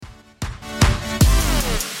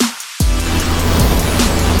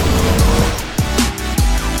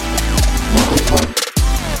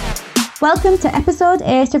Welcome to episode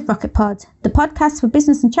 8 of Rocket Pod, the podcast for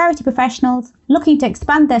business and charity professionals looking to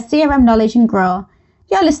expand their CRM knowledge and grow.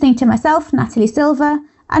 You're listening to myself, Natalie Silver,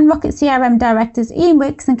 and Rocket CRM directors Ian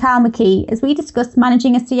Wicks and Kyle McKee as we discuss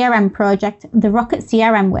managing a CRM project the Rocket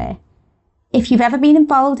CRM way. If you've ever been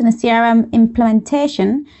involved in a CRM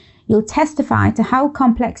implementation, you'll testify to how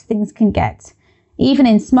complex things can get. Even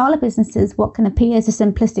in smaller businesses, what can appear as a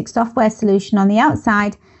simplistic software solution on the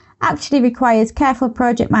outside actually requires careful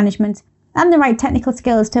project management and the right technical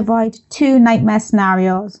skills to avoid two nightmare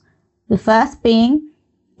scenarios. The first being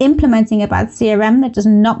implementing a bad CRM that does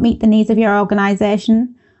not meet the needs of your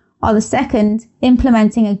organisation, or the second,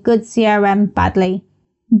 implementing a good CRM badly.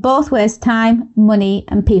 Both waste time, money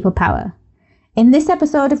and people power. In this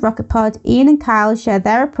episode of Rocket Pod, Ian and Kyle share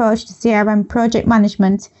their approach to CRM project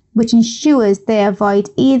management, which ensures they avoid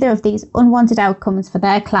either of these unwanted outcomes for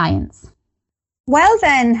their clients. Well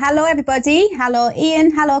then, hello everybody. Hello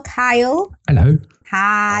Ian, hello Kyle. Hello.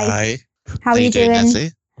 Hi. How are you doing? Nancy?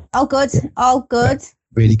 All good, all good.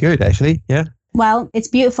 Really good, actually, yeah. Well, it's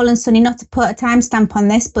beautiful and sunny, not to put a timestamp on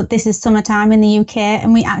this, but this is summertime in the UK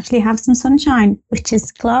and we actually have some sunshine, which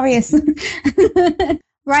is glorious.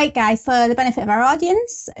 Right, guys, for the benefit of our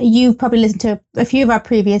audience, you've probably listened to a few of our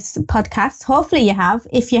previous podcasts. Hopefully you have.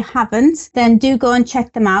 If you haven't, then do go and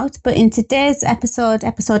check them out. But in today's episode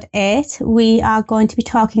 8, we are going to be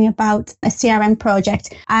talking about a CRM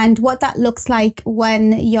project and what that looks like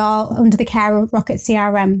when you're under the care of Rocket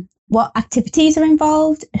CRM. What activities are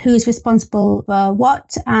involved, who's responsible for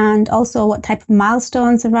what, and also what type of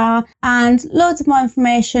milestones there are, and loads of more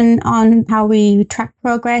information on how we track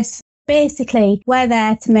progress. Basically, we're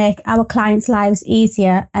there to make our clients' lives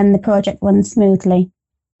easier and the project runs smoothly.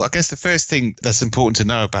 Well, I guess the first thing that's important to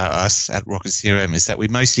know about us at Rocket CRM is that we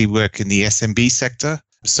mostly work in the SMB sector.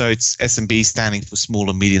 So it's SMB standing for small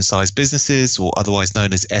and medium-sized businesses, or otherwise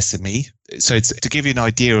known as SME. So it's to give you an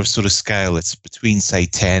idea of sort of scale, it's between, say,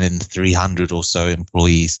 10 and 300 or so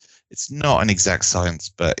employees. It's not an exact science,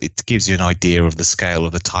 but it gives you an idea of the scale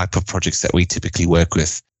of the type of projects that we typically work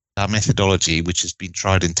with. Our methodology, which has been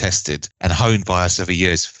tried and tested and honed by us over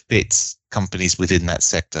years, fits companies within that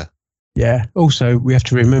sector. Yeah. Also, we have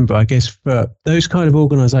to remember, I guess, for those kind of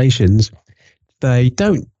organisations,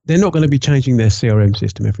 they're not going to be changing their CRM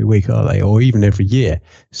system every week, are they? Or even every year.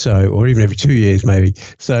 Or even every 2 years, maybe.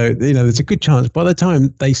 So, there's a good chance by the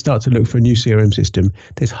time they start to look for a new CRM system,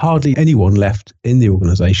 there's hardly anyone left in the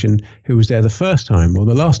organisation who was there the first time or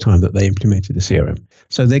the last time that they implemented the CRM.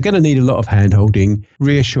 So they're going to need a lot of hand-holding,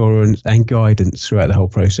 reassurance and guidance throughout the whole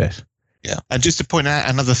process. Yeah. And just to point out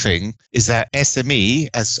another thing is that SME,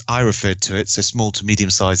 as I referred to it, so small to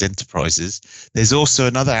medium-sized enterprises, there's also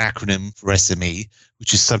another acronym for SME,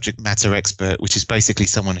 which is subject matter expert, which is basically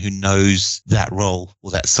someone who knows that role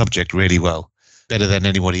or that subject really well, better than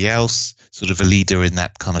anybody else, sort of a leader in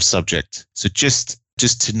that kind of subject. So just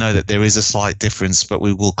to know that there is a slight difference, but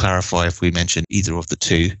we will clarify if we mention either of the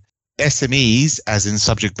two. SMEs, as in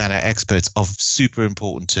subject matter experts, are super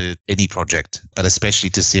important to any project, but especially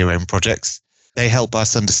to CRM projects. They help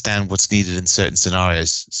us understand what's needed in certain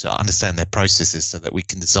scenarios, so understand their processes so that we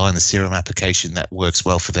can design the CRM application that works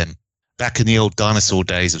well for them. Back in the old dinosaur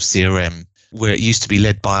days of CRM, where it used to be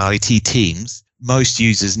led by IT teams, most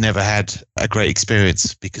users never had a great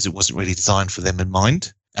experience because it wasn't really designed for them in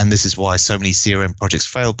mind. And this is why so many CRM projects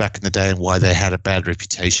failed back in the day and why they had a bad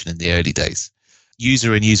reputation in the early days.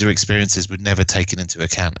 User and user experiences were never taken into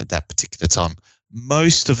account at that particular time.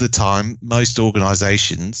 Most of the time, most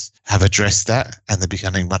organizations have addressed that and they're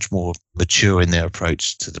becoming much more mature in their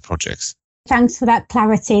approach to the projects. Thanks for that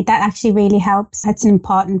clarity. That actually really helps. That's an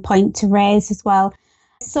important point to raise as well.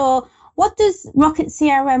 So what does Rocket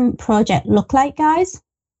CRM project look like, guys?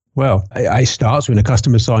 Well, it starts when a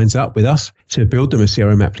customer signs up with us to build them a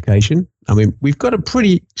CRM application. I mean, we've got a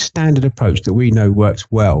pretty standard approach that we know works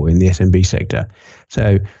well in the SMB sector.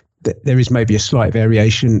 So there is maybe a slight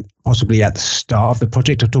variation possibly at the start of the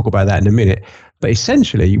project. I'll talk about that in a minute. But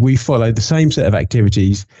essentially, we follow the same set of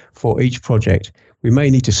activities for each project. We may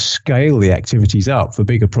need to scale the activities up for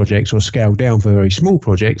bigger projects or scale down for very small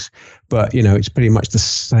projects. But, it's pretty much the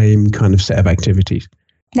same kind of set of activities.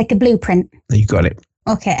 Like a blueprint. You got it.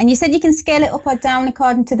 Okay, and you said you can scale it up or down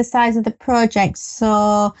according to the size of the project.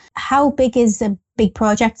 So how big is a big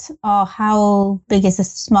project or how big is a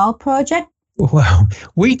small project? Well,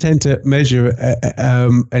 we tend to measure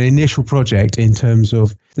an initial project in terms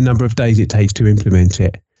of the number of days it takes to implement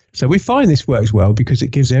it. So we find this works well because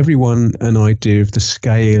it gives everyone an idea of the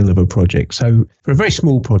scale of a project. So for a very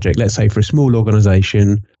small project, let's say for a small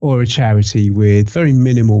organization or a charity with very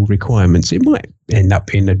minimal requirements, it might end up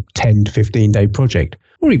being a 10 to 15 day project,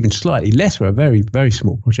 or even slightly less for a very, very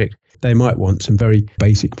small project. They might want some very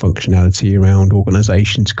basic functionality around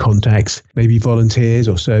organizations, contacts, maybe volunteers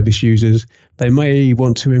or service users. They may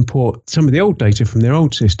want to import some of the old data from their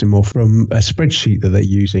old system or from a spreadsheet that they're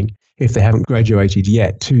using if they haven't graduated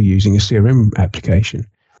yet to using a CRM application.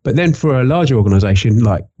 But then for a larger organization,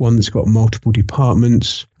 like one that's got multiple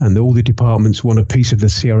departments and all the departments want a piece of the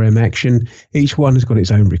CRM action, each one has got its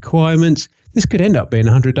own requirements. This could end up being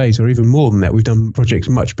 100 days or even more than that. We've done projects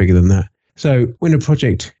much bigger than that. So when a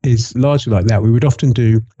project is largely like that, we would often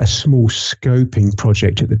do a small scoping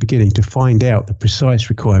project at the beginning to find out the precise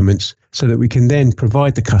requirements so that we can then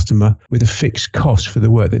provide the customer with a fixed cost for the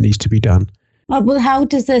work that needs to be done. Well, how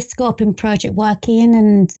does the scoping project work, Ian?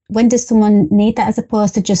 And when does someone need that as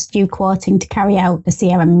opposed to just you quoting to carry out the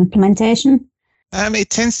CRM implementation? It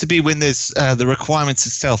tends to be when there's the requirements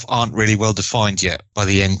itself aren't really well defined yet by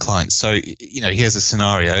the end client. So, here's a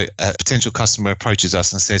scenario. A potential customer approaches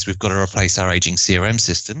us and says, we've got to replace our aging CRM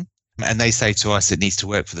system. And they say to us, it needs to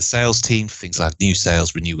work for the sales team, for things like new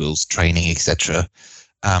sales, renewals, training, etc.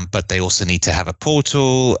 But they also need to have a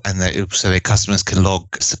portal so their customers can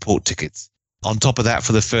log support tickets. On top of that,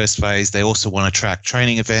 for the first phase, they also want to track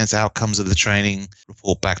training events, outcomes of the training,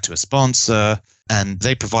 report back to a sponsor, and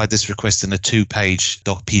they provide this request in a 2-page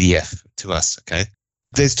PDF to us, okay?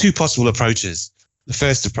 There's two possible approaches. The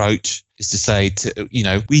first approach is to say,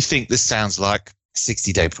 we think this sounds like a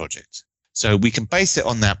 60-day project. So we can base it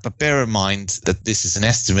on that, but bear in mind that this is an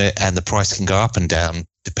estimate and the price can go up and down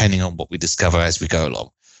depending on what we discover as we go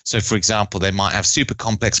along. So, for example, they might have super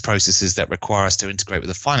complex processes that require us to integrate with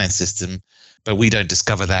a finance system, but we don't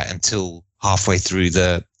discover that until halfway through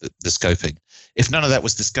the scoping. If none of that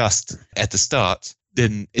was discussed at the start,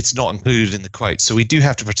 then it's not included in the quote. So we do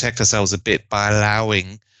have to protect ourselves a bit by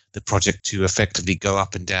allowing the project to effectively go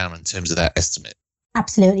up and down in terms of that estimate.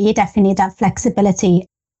 Absolutely. You definitely need that flexibility.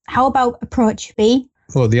 How about approach B?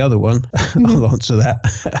 Or the other one, I'll answer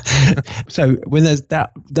that. So when there's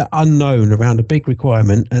that unknown around a big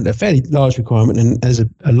requirement and a fairly large requirement, and there's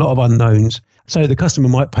a lot of unknowns, so the customer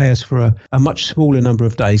might pay us for a much smaller number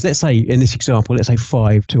of days. Let's say in this example,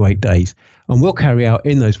 5 to 8 days. And we'll carry out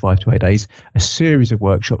in those 5 to 8 days a series of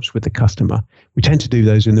workshops with the customer. We tend to do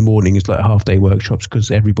those in the morning as like half-day workshops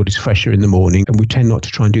because everybody's fresher in the morning. And we tend not to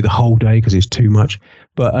try and do the whole day because it's too much.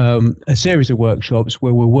 But a series of workshops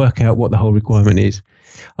where we'll work out what the whole requirement is.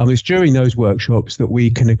 It's during those workshops that we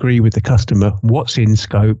can agree with the customer what's in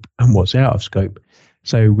scope and what's out of scope.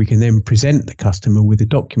 So we can then present the customer with a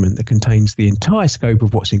document that contains the entire scope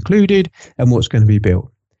of what's included and what's going to be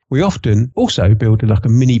built. We often also build like a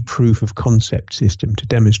mini proof of concept system to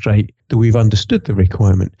demonstrate that we've understood the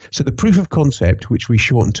requirement. So the proof of concept, which we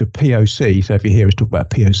shorten to POC, so if you hear us talk about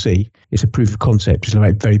POC, it's a proof of concept. It's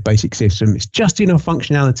a very basic system. It's just enough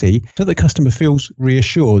functionality so the customer feels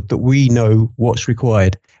reassured that we know what's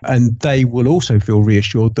required. And they will also feel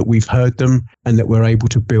reassured that we've heard them and that we're able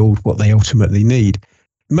to build what they ultimately need.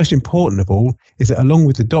 Most important of all is that along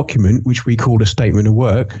with the document, which we call a statement of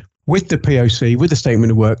work, with the POC, with the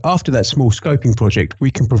statement of work, after that small scoping project,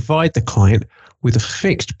 we can provide the client with a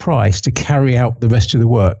fixed price to carry out the rest of the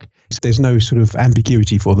work. So there's no sort of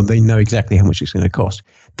ambiguity for them. They know exactly how much it's going to cost.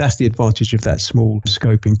 That's the advantage of that small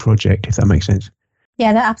scoping project, if that makes sense.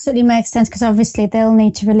 Yeah, that absolutely makes sense because obviously they'll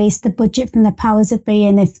need to release the budget from the powers that be.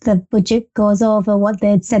 And if the budget goes over what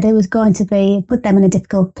they'd said it was going to be, put them in a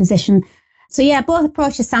difficult position. So yeah, both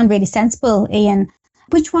approaches sound really sensible, Ian.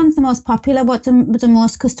 Which one's the most popular? What do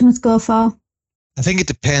most customers go for? I think it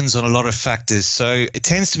depends on a lot of factors. So it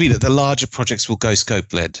tends to be that the larger projects will go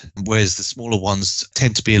scope-led, whereas the smaller ones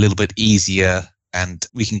tend to be a little bit easier and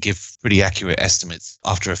we can give pretty accurate estimates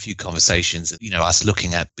after a few conversations, us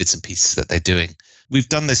looking at bits and pieces that they're doing. We've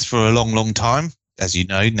done this for a long, long time, as you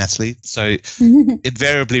know, Natalie. So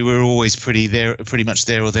invariably, we're always pretty much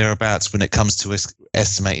there or thereabouts when it comes to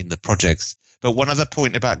estimating the projects. But one other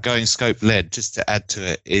point about going scope-led, just to add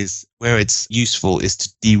to it, is where it's useful is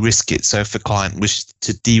to de-risk it. So if a client wishes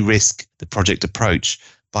to de-risk the project approach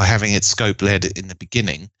by having it scope-led in the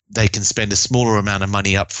beginning, they can spend a smaller amount of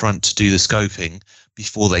money up front to do the scoping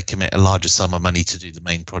before they commit a larger sum of money to do the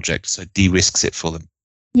main project. So it de-risks it for them.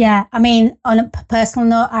 Yeah, I mean, on a personal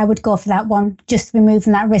note, I would go for that one, just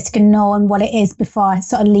removing that risk and knowing what it is before I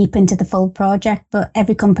sort of leap into the full project. But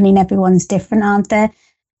every company and everyone's different, aren't they?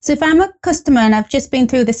 So if I'm a customer and I've just been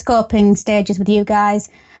through the scoping stages with you guys,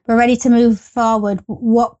 we're ready to move forward,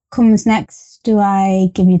 what comes next? Do I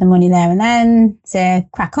give you the money there and then, say,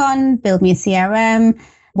 crack on, build me a CRM?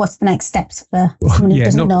 What's the next steps for someone who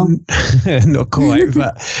doesn't know? Not quite,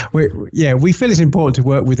 but we feel it's important to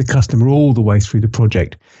work with the customer all the way through the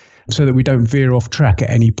project so that we don't veer off track at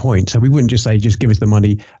any point. So we wouldn't just say, just give us the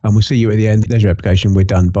money and we'll see you at the end. There's your application, we're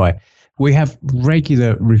done, bye. we have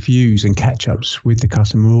regular reviews and catch-ups with the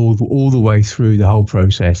customer all the way through the whole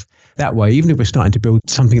process. That way, even if we're starting to build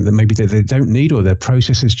something that maybe they don't need or their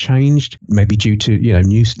process has changed, maybe due to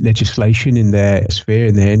new legislation in their sphere,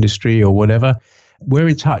 in their industry or whatever, we're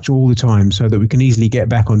in touch all the time so that we can easily get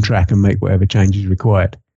back on track and make whatever changes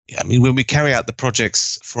required. I mean, when we carry out the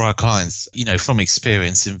projects for our clients, from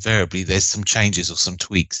experience, invariably there's some changes or some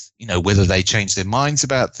tweaks, whether they change their minds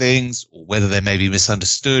about things or whether they may be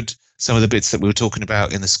misunderstood some of the bits that we were talking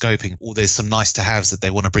about in the scoping, or there's some nice to haves that they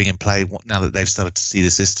want to bring in play now that they've started to see the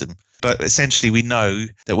system. But essentially, we know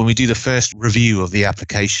that when we do the first review of the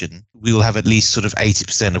application, we will have at least sort of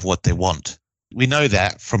 80% of what they want. We know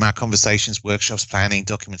that from our conversations, workshops, planning,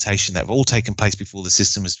 documentation that have all taken place before the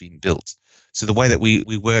system has been built. So the way that we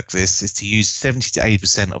work this is to use 70 to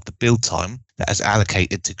 80% of the build time that is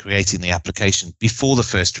allocated to creating the application before the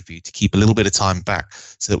first review, to keep a little bit of time back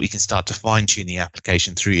so that we can start to fine-tune the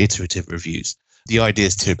application through iterative reviews. The idea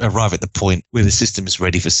is to arrive at the point where the system is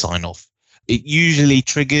ready for sign-off. It usually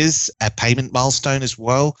triggers a payment milestone as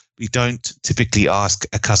well. We don't typically ask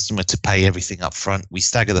a customer to pay everything up front. We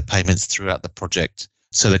stagger the payments throughout the project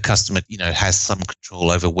so the customer, has some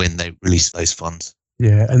control over when they release those funds.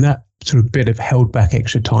 Yeah, and that sort of bit of held back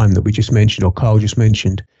extra time that we just mentioned, or Kyle just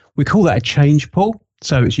mentioned, we call that a change pool.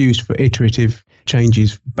 So it's used for iterative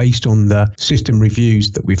changes based on the system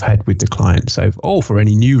reviews that we've had with the client. So, or for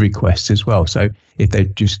any new requests as well. So if they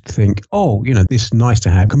just think, this is nice to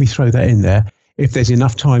have, can we throw that in there? If there's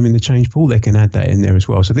enough time in the change pool, they can add that in there as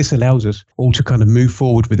well. So this allows us all to kind of move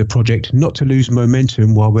forward with the project, not to lose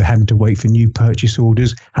momentum while we're having to wait for new purchase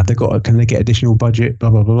orders. Can they get additional budget, blah,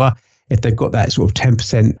 blah, blah, blah. If they've got that sort of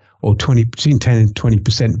 10% or 20, between 10 and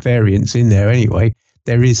 20% variance in there anyway,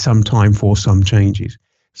 there is some time for some changes.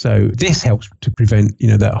 So this helps to prevent,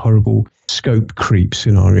 that horrible scope creep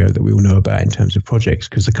scenario that we all know about in terms of projects,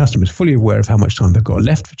 because the customer is fully aware of how much time they've got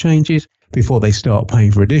left for changes before they start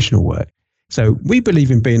paying for additional work. So we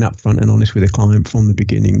believe in being upfront and honest with the client from the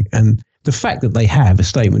beginning. And the fact that they have a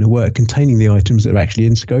statement of work containing the items that are actually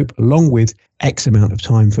in scope, along with X amount of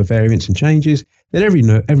time for variance and changes, that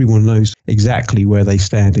everyone knows exactly where they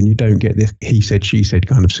stand, and you don't get this he said, she said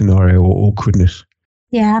kind of scenario or awkwardness.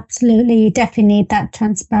 Yeah, absolutely. You definitely need that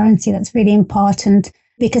transparency. That's really important,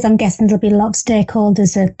 because I'm guessing there'll be a lot of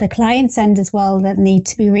stakeholders at the client's end as well that need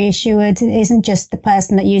to be reassured. It isn't just the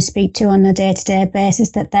person that you speak to on a day-to-day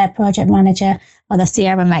basis, that their project manager or the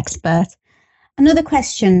CRM expert. Another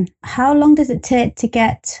question, how long does it take to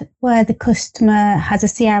get where the customer has a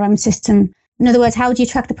CRM system? In other words, how do you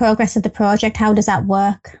track the progress of the project? How does that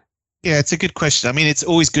work? Yeah, it's a good question. I mean, it's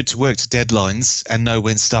always good to work to deadlines and know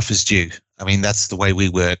when stuff is due. I mean, that's the way we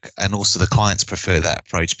work. And also the clients prefer that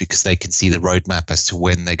approach because they can see the roadmap as to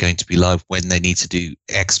when they're going to be live, when they need to do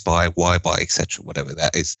X by, Y by, etc., whatever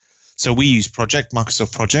that is. So we use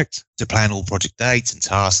Microsoft Project, to plan all project dates and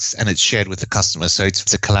tasks, and it's shared with the customer. So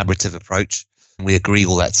it's a collaborative approach. And we agree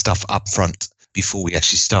all that stuff up front before we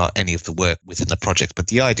actually start any of the work within the project. But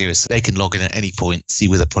the idea is they can log in at any point, see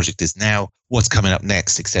where the project is now, what's coming up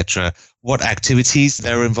next, etc., what activities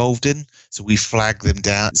they're involved in. So we flag them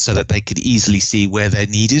down so that they could easily see where they're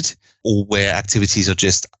needed, or where activities are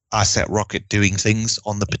just us at Rocket doing things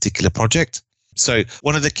on the particular project. So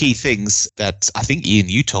one of the key things that I think, Iain,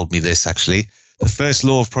 you told me this actually, the first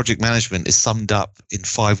law of project management is summed up in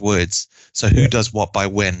 5 words. So who does what by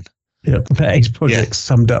when? Yeah, that is project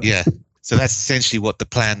summed up. Yeah. So that's essentially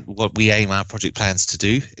what we aim our project plans to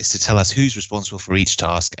do, is to tell us who's responsible for each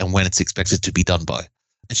task and when it's expected to be done by.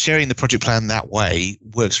 And sharing the project plan that way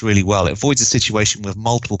works really well. It avoids a situation with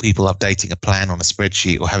multiple people updating a plan on a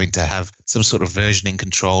spreadsheet, or having to have some sort of versioning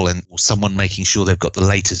control or someone making sure they've got the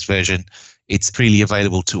latest version. It's freely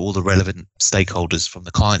available to all the relevant stakeholders from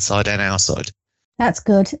the client side and our side. That's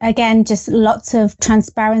good. Again, just lots of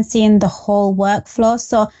transparency in the whole workflow.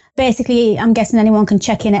 So basically, I'm guessing anyone can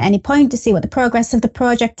check in at any point to see what the progress of the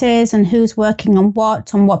project is and who's working on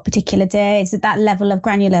what particular day. Is it that level of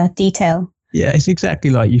granular detail? Yeah, it's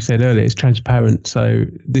exactly like you said earlier. It's transparent. So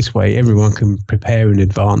this way, everyone can prepare in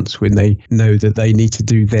advance when they know that they need to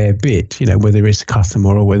do their bit, whether it's a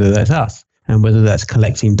customer or whether that's us. And whether that's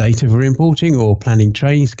collecting data for importing or planning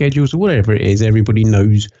training schedules or whatever it is, everybody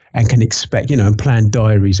knows and can expect, and plan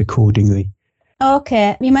diaries accordingly.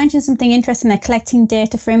 Okay. You mentioned something interesting there, collecting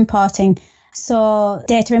data for importing. So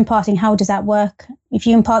data importing, how does that work? If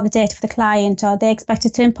you import the data for the client, are they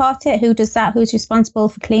expected to import it? Who does that? Who's responsible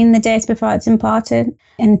for cleaning the data before it's imported?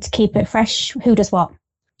 And to keep it fresh, who does what?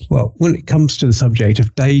 Well, when it comes to the subject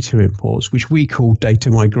of data imports, which we call data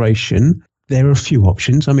migration, there are a few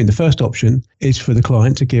options. I mean, the first option is for the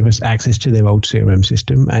client to give us access to their old CRM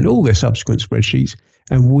system and all their subsequent spreadsheets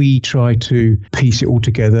and we try to piece it all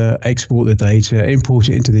together, export the data, import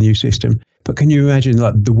it into the new system. But can you imagine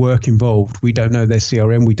like the work involved? We don't know their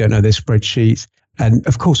CRM, we don't know their spreadsheets. And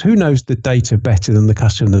of course, who knows the data better than the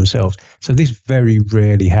customer themselves? So this very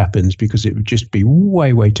rarely happens because it would just be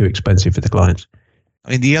way, way too expensive for the clients.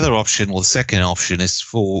 I mean, the other option, or the second option, is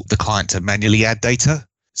for the client to manually add data.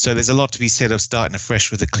 So there's a lot to be said of starting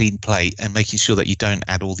afresh with a clean plate and making sure that you don't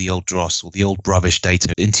add all the old dross or the old rubbish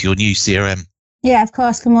data into your new CRM. Yeah, of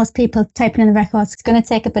course, for most people, typing in the records, it's going to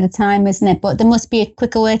take a bit of time, isn't it? But there must be a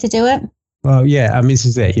quicker way to do it. Well, yeah, I mean, this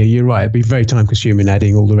is it. You're right. It'd be very time consuming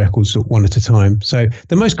adding all the records one at a time. So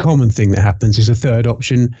the most common thing that happens is a third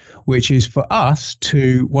option, which is for us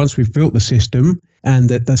to, once we've built the system and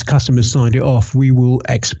that those customers signed it off, we will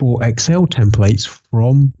export Excel templates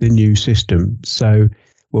from the new system. So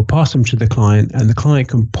we'll pass them to the client and the client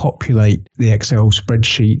can populate the Excel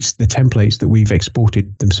spreadsheets, the templates that we've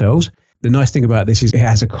exported themselves. The nice thing about this is it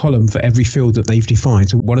has a column for every field that they've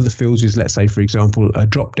defined. So one of the fields is, let's say, for example, a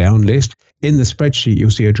drop-down list. In the spreadsheet,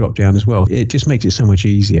 you'll see a drop-down as well. It just makes it so much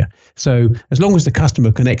easier. So as long as the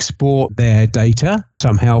customer can export their data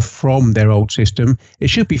somehow from their old system, it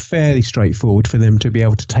should be fairly straightforward for them to be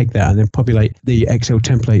able to take that and then populate the Excel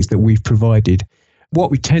templates that we've provided.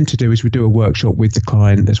 What we tend to do is we do a workshop with the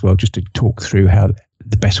client as well, just to talk through how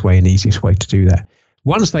the best way and easiest way to do that.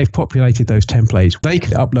 Once they've populated those templates, they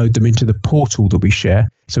can upload them into the portal that we share.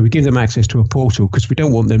 So we give them access to a portal because we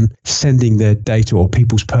don't want them sending their data or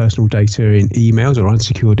people's personal data in emails or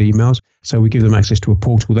unsecured emails. So we give them access to a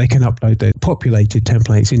portal. They can upload their populated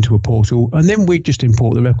templates into a portal, and then we just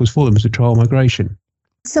import the records for them as a trial migration.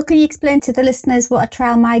 So can you explain to the listeners what a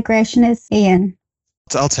trial migration is, Iain?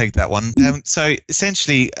 I'll take that one. So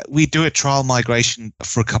essentially, we do a trial migration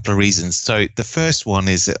for a couple of reasons. So the first one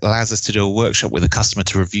is it allows us to do a workshop with a customer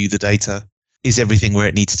to review the data. Is everything where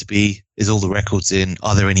it needs to be? Is all the records in?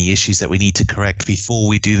 Are there any issues that we need to correct before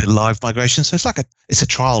we do the live migration? So it's a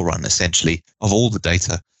trial run, essentially, of all the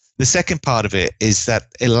data. The second part of it is that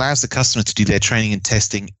it allows the customer to do their training and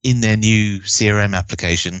testing in their new CRM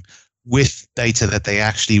application with data that they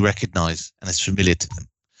actually recognize and is familiar to them.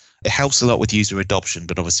 It helps a lot with user adoption,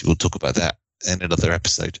 but obviously we'll talk about that in another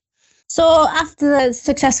episode. So after the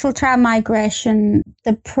successful trial migration,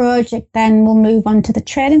 the project then will move on to the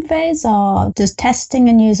training phase, or does testing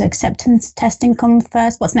and user acceptance testing come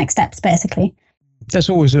first? What's next steps, basically?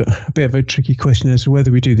 That's always a bit of a tricky question as to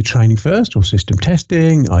whether we do the training first or system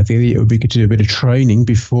testing. Ideally, it would be good to do a bit of training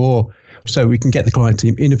before, so we can get the client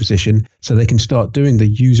team in a position so they can start doing the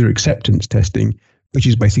user acceptance testing, which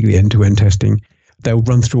is basically end-to-end testing. They'll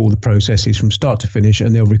run through all the processes from start to finish,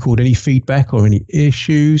 and they'll record any feedback or any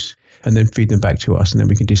issues and then feed them back to us. And then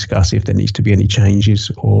we can discuss if there needs to be any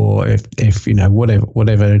changes or if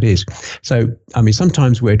whatever it is. So, I mean,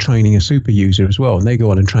 sometimes we're training a super user as well, and they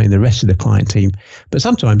go on and train the rest of the client team. But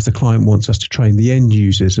sometimes the client wants us to train the end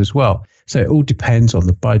users as well. So it all depends on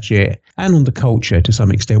the budget and on the culture to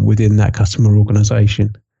some extent within that customer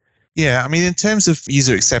organization. Yeah, I mean, in terms of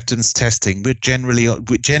user acceptance testing,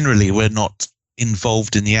 we're not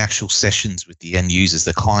involved in the actual sessions with the end users.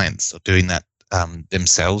 The clients are doing that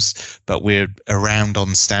themselves, but we're around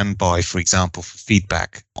on standby, for example, for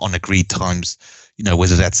feedback on agreed times,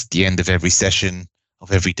 whether that's at the end of every session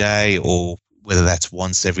of every day or whether that's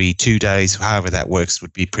once every 2 days, however that works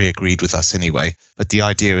would be pre-agreed with us anyway. But the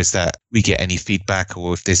idea is that we get any feedback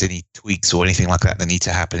or if there's any tweaks or anything like that that need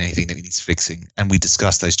to happen, anything that needs fixing, and we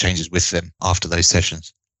discuss those changes with them after those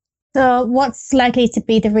sessions. So what's likely to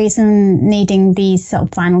be the reason needing these sort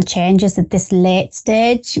of final changes at this late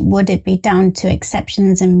stage? Would it be down to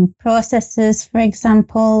exceptions in processes, for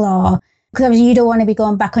example, or because obviously you don't want to be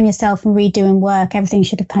going back on yourself and redoing work. Everything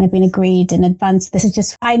should have kind of been agreed in advance. This is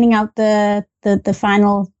just ironing out the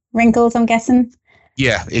final wrinkles, I'm guessing.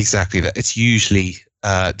 Yeah, exactly that. It's usually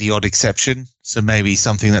the odd exception. So maybe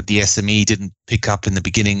something that the SME didn't pick up in the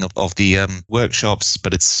beginning of the workshops,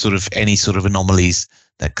 but it's sort of any sort of anomalies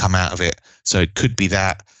that come out of it. So it could be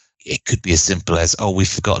that. It could be as simple as, we've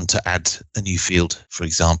forgotten to add a new field, for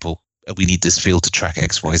example. We need this field to track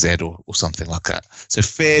X, Y, Z or something like that. So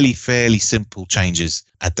fairly simple changes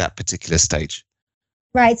at that particular stage.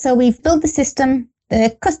 Right. So we've built the system.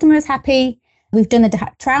 The customer is happy. We've done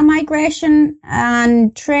the trial migration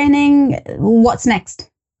and training. What's next?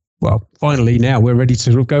 Well, finally, now we're ready to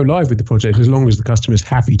sort of go live with the project, as long as the customer's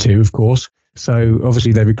happy to, of course. So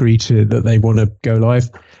obviously they've agreed to that they want to go live.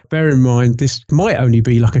 Bear in mind, this might only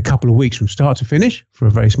be like a couple of weeks from start to finish for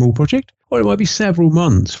a very small project, or it might be several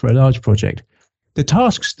months for a large project. The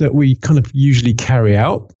tasks that we kind of usually carry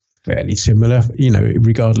out, fairly similar,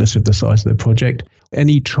 regardless of the size of the project.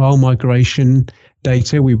 Any trial migration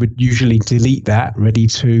data, we would usually delete that, ready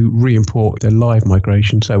to re-import the live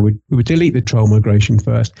migration. So we would delete the trial migration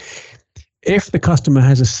first. If the customer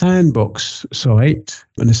has a sandbox site,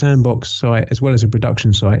 and a sandbox site as well as a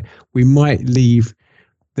production site, we might leave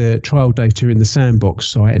the trial data in the sandbox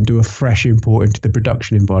site and do a fresh import into the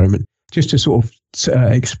production environment, just to sort of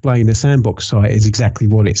explain. The sandbox site is exactly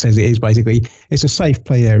what it says it is. Basically, it's a safe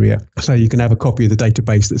play area, so you can have a copy of the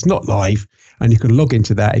database that's not live, and you can log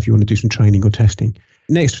into that if you want to do some training or testing.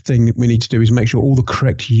 Next thing we need to do is make sure all the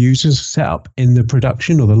correct users are set up in the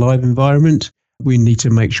production or the live environment. We need to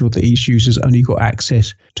make sure that each user's only got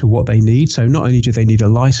access to what they need. So not only do they need a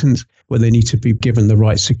license, but they need to be given the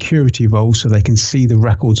right security roles so they can see the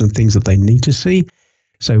records and things that they need to see.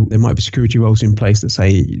 So there might be security roles in place that say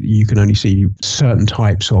you can only see certain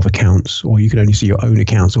types of accounts, or you can only see your own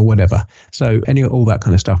accounts or whatever. So all that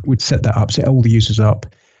kind of stuff, we'd set that up, set all the users up.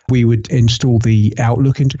 We would install the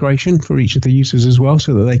Outlook integration for each of the users as well,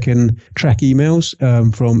 so that they can track emails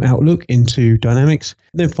from Outlook into Dynamics.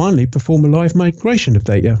 Then finally, perform a live migration of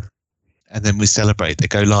data. And then we celebrate. They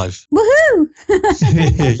go live. Woohoo!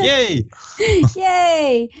 Yay!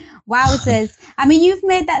 Yay! Wowzers. I mean, you've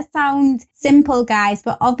made that sound simple, guys,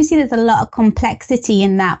 but obviously there's a lot of complexity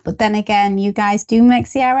in that. But then again, you guys do make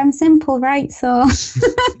CRM simple, right? So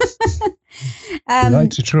I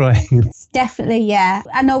like to try. Definitely, yeah.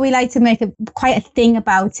 I know we like to make quite a thing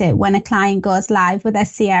about it when a client goes live with their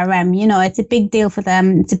CRM. You know, it's a big deal for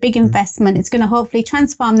them. It's a big investment. It's going to hopefully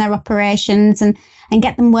transform their operations and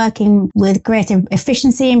get them working with greater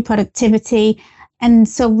efficiency and productivity. And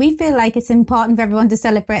so we feel like it's important for everyone to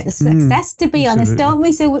celebrate the success, to be honest, don't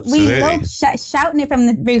we? So we love shouting it from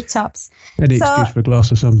the rooftops. Any excuse for a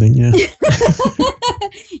glass or something, yeah.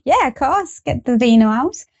 Yeah, of course. Get the vino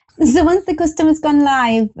out. So once the customer's gone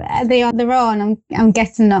live, are they on their own? I'm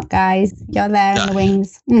guessing not, guys. You're there in the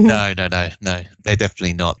wings. No. They're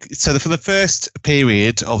definitely not. So for the first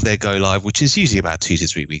period of their go live, which is usually about 2 to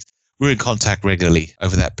 3 weeks, we're in contact regularly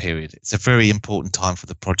over that period. It's a very important time for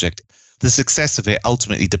the project. The success of it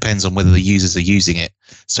ultimately depends on whether the users are using it.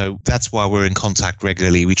 So that's why we're in contact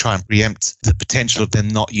regularly. We try and preempt the potential of them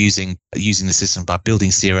not using the system by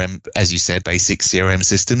building CRM, as you said, basic CRM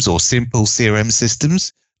systems or simple CRM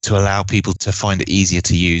systems to allow people to find it easier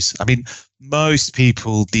to use. I mean, most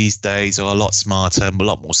people these days are a lot smarter and a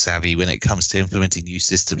lot more savvy when it comes to implementing new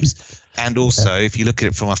systems. And also, if you look at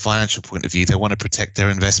it from a financial point of view, they want to protect their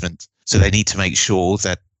investment. So they need to make sure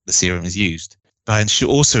that the CRM is used, but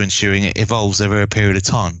also ensuring it evolves over a period of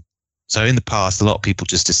time. So in the past, a lot of people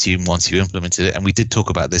just assume once you implemented it, and we did talk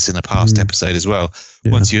about this in a past episode as well.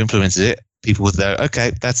 Yeah. Once you implemented it, people would go,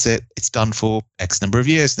 okay, that's it. It's done for X number of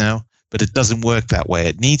years now. But it doesn't work that way.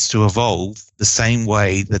 It needs to evolve the same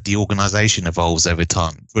way that the organization evolves over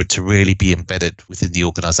time for it to really be embedded within the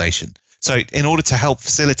organization. So in order to help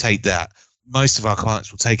facilitate that, most of our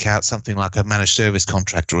clients will take out something like a managed service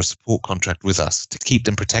contract or a support contract with us to keep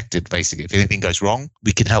them protected, basically. If anything goes wrong,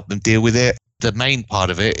 we can help them deal with it. The main part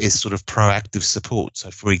of it is sort of proactive support.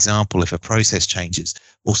 So, for example, if a process changes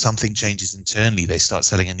or something changes internally, they start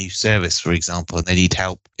selling a new service, for example, and they need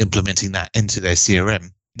help implementing that into their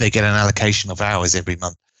CRM. They get an allocation of hours every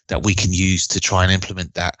month that we can use to try and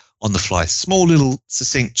implement that on the fly. Small little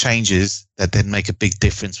succinct changes that then make a big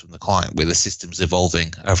difference from the client where the system's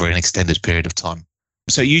evolving over an extended period of time.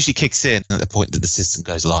 So it usually kicks in at the point that the system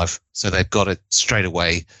goes live. So they've got it straight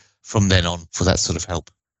away from then on for that sort of help.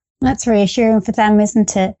 That's reassuring for them,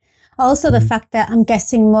 isn't it? Also, the fact that I'm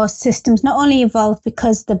guessing most systems not only evolve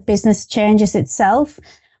because the business changes itself,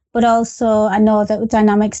 but also I know that with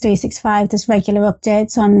Dynamics 365, there's regular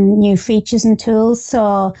updates on new features and tools.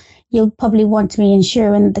 So you'll probably want to be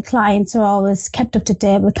ensuring that the clients are always kept up to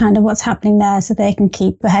date with kind of what's happening there so they can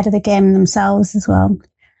keep ahead of the game themselves as well.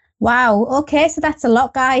 Wow. Okay. So that's a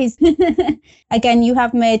lot, guys. Again, you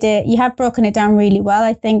have broken it down really well.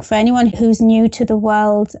 I think for anyone who's new to the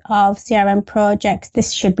world of CRM projects,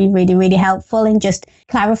 this should be really, really helpful in just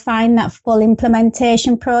clarifying that full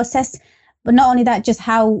implementation process. But not only that, just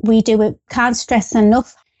how we do it. Can't stress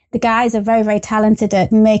enough. The guys are very, very talented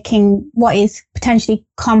at making what is potentially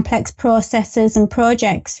complex processes and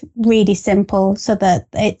projects really simple so that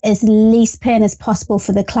it is least pain as possible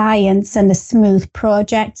for the clients and a smooth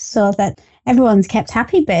project so that everyone's kept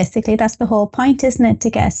happy, basically. That's the whole point, isn't it? To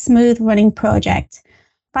get a smooth running project.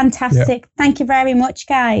 Fantastic. Yep. Thank you very much,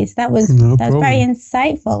 guys. That was very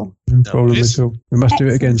insightful. No problem at all. We must do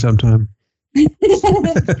it again sometime.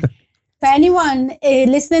 For anyone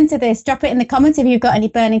listening to this, drop it in the comments if you've got any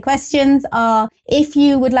burning questions, or if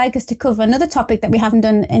you would like us to cover another topic that we haven't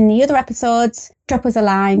done in the other episodes, drop us a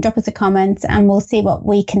line, drop us a comment, and we'll see what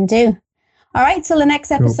we can do. All right, till the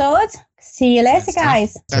next episode. See you later,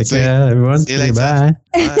 guys. That's Take it. care, everyone. See you later. Bye.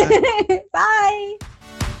 Bye. Bye.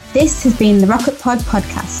 This has been the Rocket Pod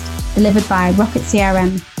podcast, delivered by Rocket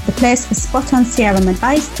CRM, the place for spot-on CRM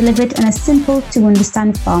advice delivered in a simple to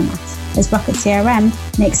understand format, as Rocket CRM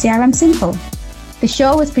makes CRM simple. The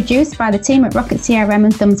show was produced by the team at Rocket CRM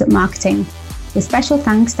and Thumbs Up Marketing, with special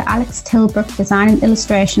thanks to Alex Tilbrook, Design and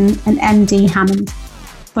Illustration, and MD Hammond.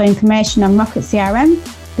 For information on Rocket CRM,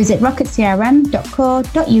 visit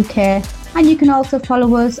rocketcrm.co.uk, and you can also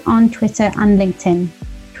follow us on Twitter and LinkedIn.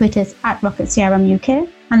 Twitter's @RocketCRMUK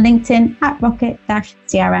and LinkedIn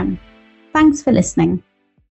 @Rocket-CRM. Thanks for listening.